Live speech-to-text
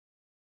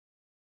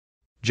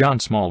John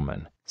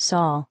Smallman.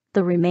 Saul,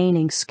 the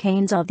remaining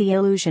skeins of the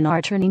illusion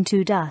are turning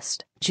to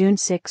dust. June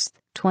 6,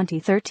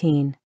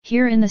 2013.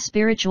 Here in the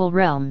spiritual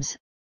realms,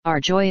 our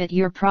joy at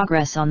your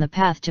progress on the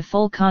path to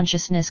full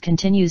consciousness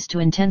continues to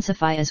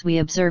intensify as we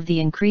observe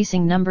the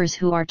increasing numbers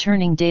who are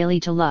turning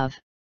daily to love.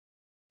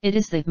 It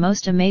is the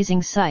most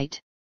amazing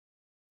sight.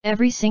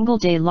 Every single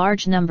day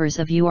large numbers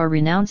of you are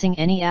renouncing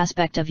any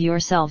aspect of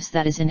yourselves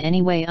that is in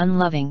any way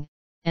unloving,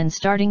 and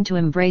starting to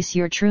embrace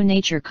your true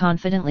nature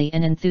confidently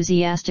and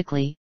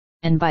enthusiastically,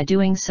 and by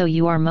doing so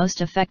you are most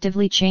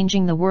effectively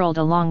changing the world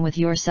along with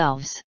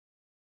yourselves.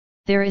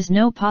 There is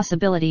no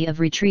possibility of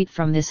retreat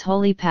from this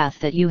holy path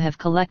that you have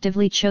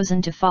collectively chosen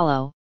to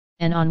follow,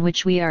 and on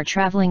which we are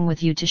traveling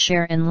with you to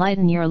share and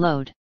lighten your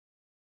load.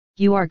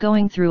 You are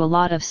going through a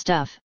lot of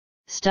stuff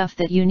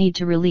that you need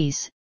to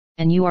release,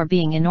 and you are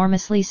being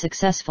enormously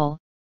successful,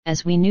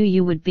 as we knew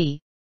you would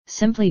be,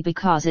 simply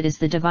because it is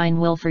the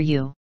divine will for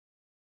you.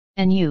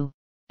 And you,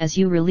 as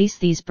you release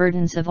these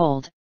burdens of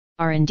old,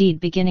 are indeed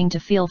beginning to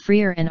feel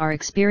freer and are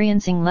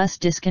experiencing less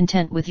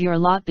discontent with your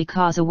lot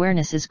because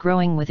awareness is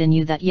growing within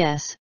you that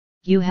yes,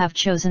 you have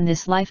chosen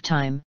this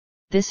lifetime,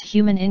 this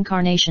human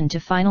incarnation to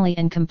finally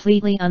and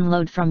completely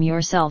unload from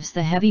yourselves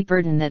the heavy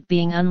burden that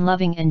being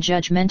unloving and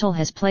judgmental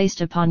has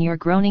placed upon your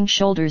groaning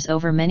shoulders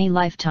over many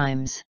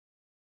lifetimes.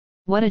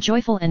 What a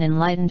joyful and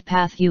enlightened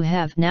path you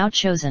have now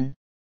chosen!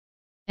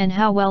 And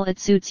how well it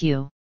suits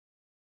you!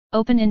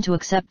 Open into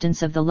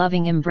acceptance of the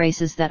loving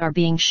embraces that are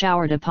being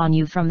showered upon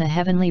you from the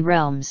heavenly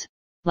realms,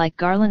 like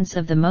garlands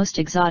of the most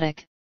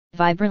exotic,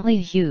 vibrantly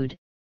hued,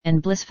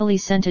 and blissfully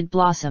scented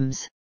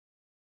blossoms.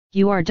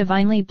 You are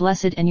divinely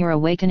blessed and your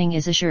awakening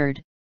is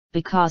assured,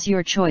 because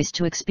your choice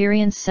to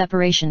experience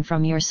separation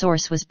from your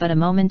source was but a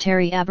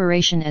momentary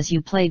aberration as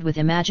you played with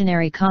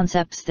imaginary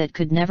concepts that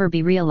could never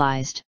be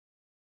realized.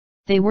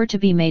 They were to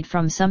be made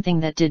from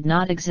something that did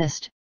not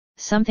exist,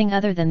 something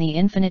other than the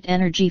infinite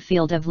energy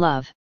field of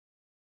love.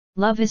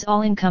 Love is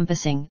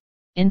all-encompassing,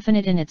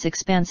 infinite in its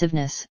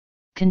expansiveness,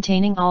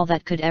 containing all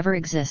that could ever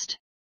exist.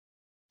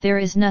 There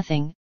is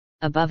nothing,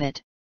 above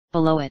it,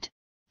 below it,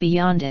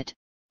 beyond it,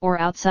 or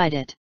outside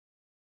it.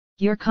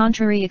 Your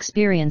contrary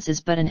experience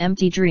is but an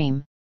empty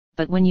dream,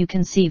 but when you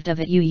conceived of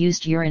it you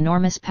used your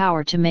enormous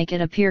power to make it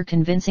appear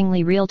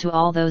convincingly real to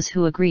all those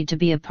who agreed to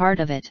be a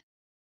part of it.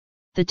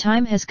 The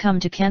time has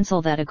come to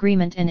cancel that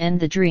agreement and end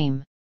the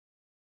dream.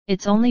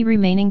 Its only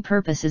remaining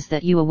purpose is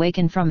that you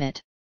awaken from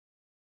it.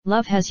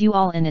 Love has you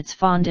all in its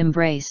fond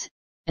embrace,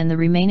 and the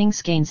remaining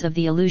skeins of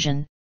the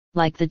illusion,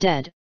 like the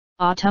dead,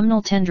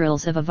 autumnal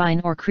tendrils of a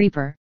vine or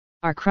creeper,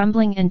 are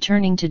crumbling and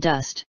turning to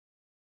dust.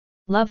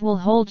 Love will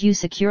hold you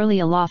securely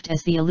aloft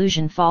as the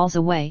illusion falls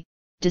away,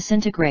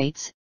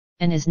 disintegrates,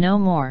 and is no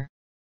more.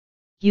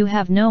 You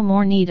have no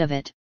more need of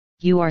it,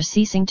 you are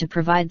ceasing to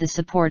provide the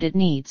support it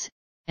needs,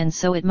 and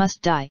so it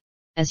must die,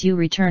 as you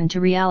return to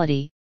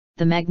reality,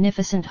 the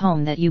magnificent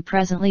home that you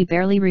presently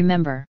barely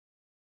remember.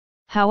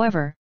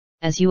 However,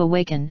 as you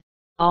awaken,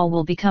 all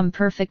will become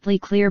perfectly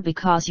clear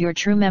because your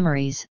true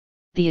memories,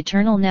 the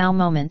eternal now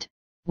moment,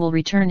 will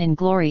return in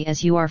glory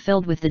as you are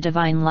filled with the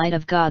divine light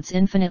of God's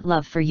infinite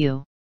love for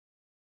you.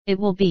 It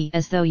will be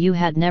as though you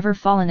had never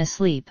fallen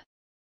asleep.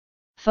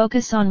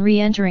 Focus on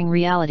re-entering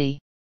reality.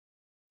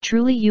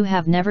 Truly you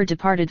have never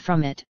departed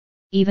from it,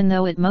 even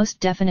though it most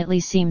definitely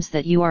seems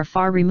that you are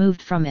far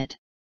removed from it.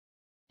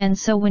 And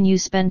so when you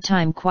spend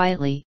time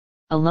quietly,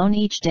 alone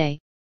each day,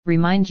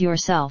 remind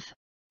yourself,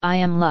 I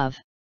am love.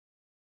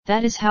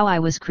 That is how I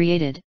was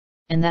created,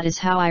 and that is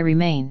how I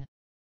remain.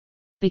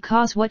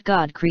 Because what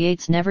God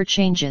creates never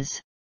changes.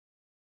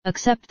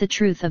 Accept the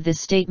truth of this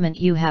statement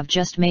you have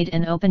just made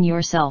and open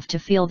yourself to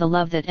feel the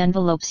love that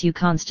envelopes you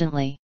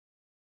constantly.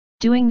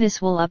 Doing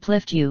this will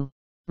uplift you,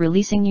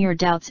 releasing your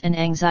doubts and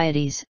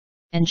anxieties,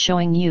 and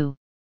showing you,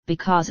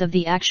 because of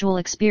the actual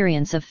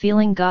experience of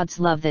feeling God's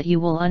love that you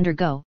will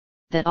undergo,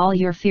 that all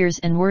your fears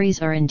and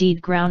worries are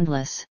indeed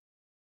groundless.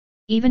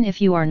 Even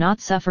if you are not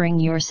suffering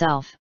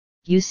yourself,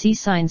 you see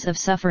signs of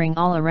suffering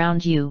all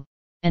around you,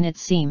 and it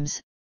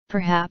seems,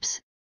 perhaps,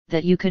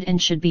 that you could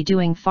and should be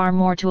doing far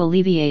more to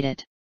alleviate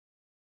it.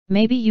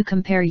 Maybe you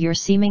compare your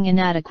seeming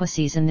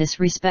inadequacies in this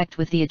respect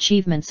with the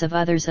achievements of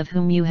others of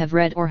whom you have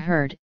read or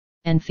heard,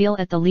 and feel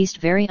at the least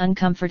very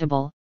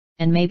uncomfortable,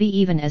 and maybe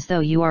even as though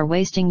you are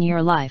wasting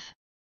your life.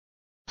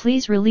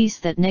 Please release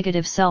that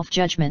negative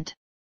self-judgment.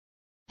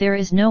 There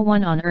is no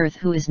one on earth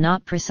who is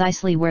not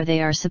precisely where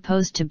they are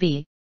supposed to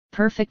be,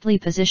 perfectly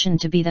positioned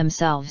to be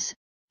themselves,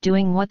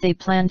 doing what they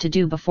planned to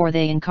do before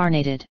they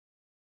incarnated.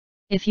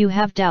 If you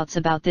have doubts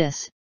about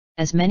this,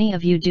 as many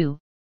of you do,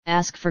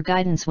 ask for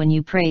guidance when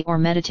you pray or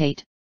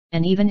meditate,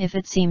 and even if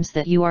it seems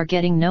that you are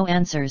getting no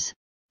answers,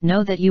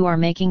 know that you are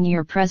making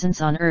your presence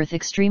on earth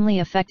extremely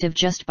effective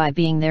just by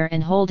being there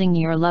and holding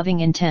your loving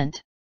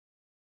intent.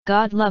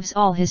 God loves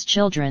all His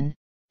children,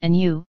 and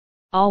you,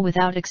 all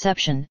without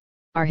exception,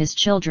 are His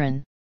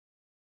children.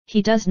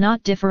 He does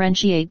not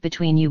differentiate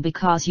between you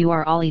because you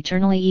are all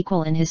eternally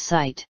equal in His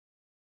sight.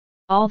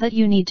 All that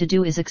you need to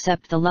do is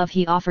accept the love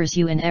He offers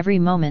you in every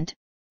moment,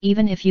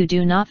 even if you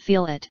do not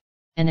feel it,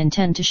 and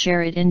intend to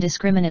share it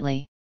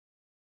indiscriminately.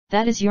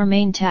 That is your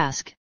main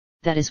task,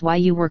 that is why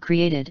you were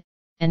created,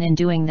 and in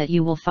doing that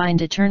you will find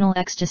eternal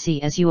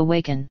ecstasy as you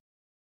awaken.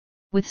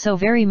 With so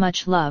very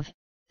much love,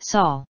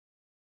 Saul.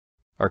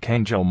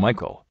 Archangel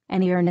Michael.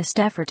 Any earnest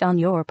effort on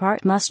your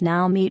part must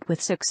now meet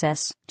with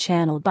success.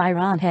 Channeled by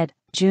Ron Head,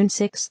 June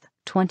 6,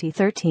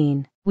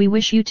 2013. We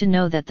wish you to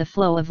know that the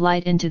flow of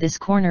light into this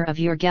corner of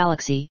your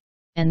galaxy,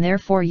 and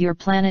therefore your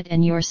planet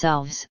and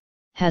yourselves,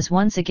 has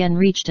once again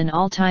reached an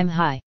all-time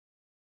high.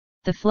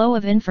 The flow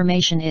of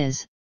information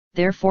is,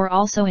 therefore,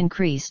 also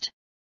increased.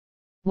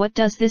 What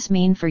does this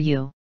mean for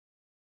you?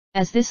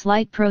 As this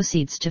light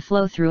proceeds to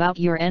flow throughout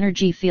your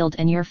energy field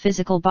and your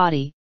physical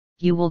body,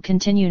 you will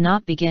continue,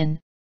 not begin,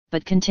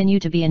 but continue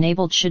to be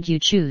enabled, should you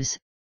choose,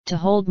 to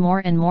hold more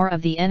and more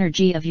of the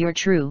energy of your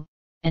true,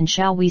 and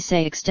shall we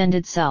say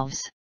extended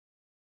selves.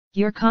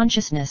 Your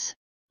consciousness,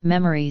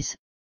 memories,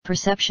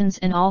 perceptions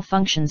and all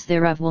functions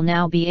thereof will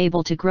now be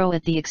able to grow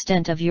at the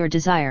extent of your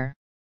desire.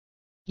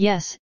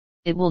 Yes,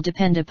 it will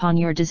depend upon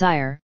your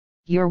desire,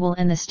 your will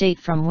and the state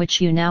from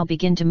which you now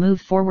begin to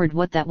move forward,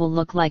 what that will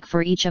look like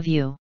for each of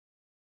you.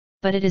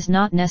 But it is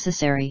not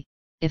necessary,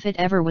 if it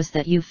ever was,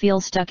 that you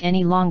feel stuck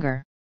any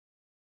longer.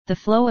 The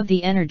flow of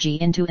the energy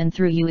into and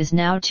through you is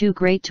now too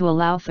great to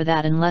allow for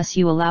that unless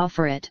you allow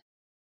for it.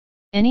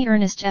 Any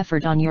earnest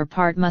effort on your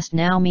part must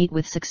now meet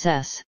with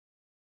success.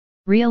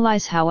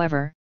 Realize,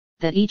 however,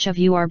 that each of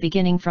you are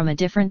beginning from a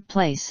different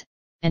place,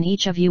 and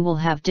each of you will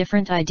have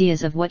different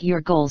ideas of what your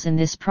goals in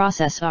this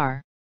process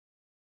are.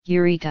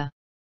 Eureka!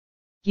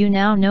 You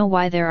now know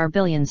why there are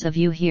billions of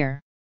you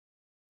here.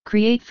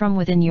 Create from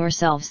within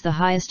yourselves the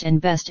highest and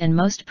best and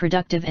most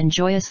productive and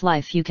joyous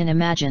life you can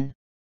imagine.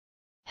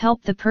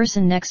 Help the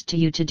person next to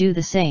you to do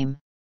the same,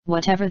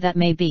 whatever that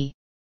may be.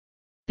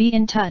 Be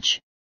in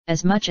touch,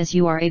 as much as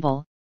you are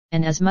able,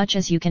 and as much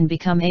as you can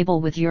become able,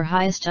 with your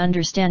highest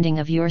understanding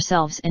of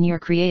yourselves and your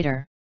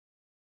Creator.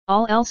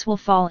 All else will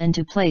fall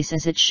into place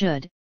as it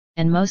should,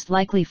 and most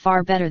likely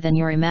far better than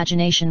your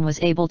imagination was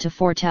able to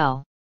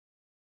foretell.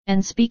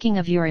 And speaking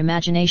of your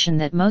imagination,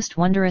 that most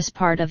wondrous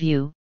part of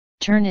you,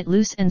 turn it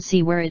loose and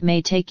see where it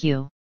may take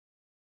you.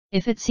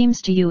 If it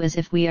seems to you as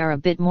if we are a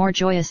bit more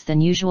joyous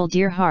than usual,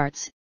 dear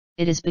hearts,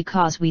 it is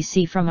because we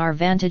see from our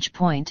vantage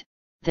point,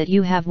 that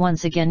you have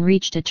once again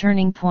reached a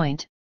turning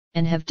point,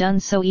 and have done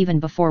so even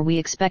before we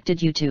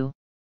expected you to.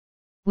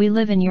 We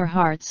live in your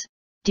hearts,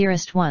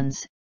 dearest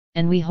ones,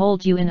 and we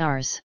hold you in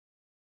ours.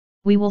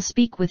 We will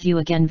speak with you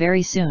again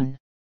very soon.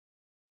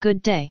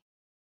 Good day.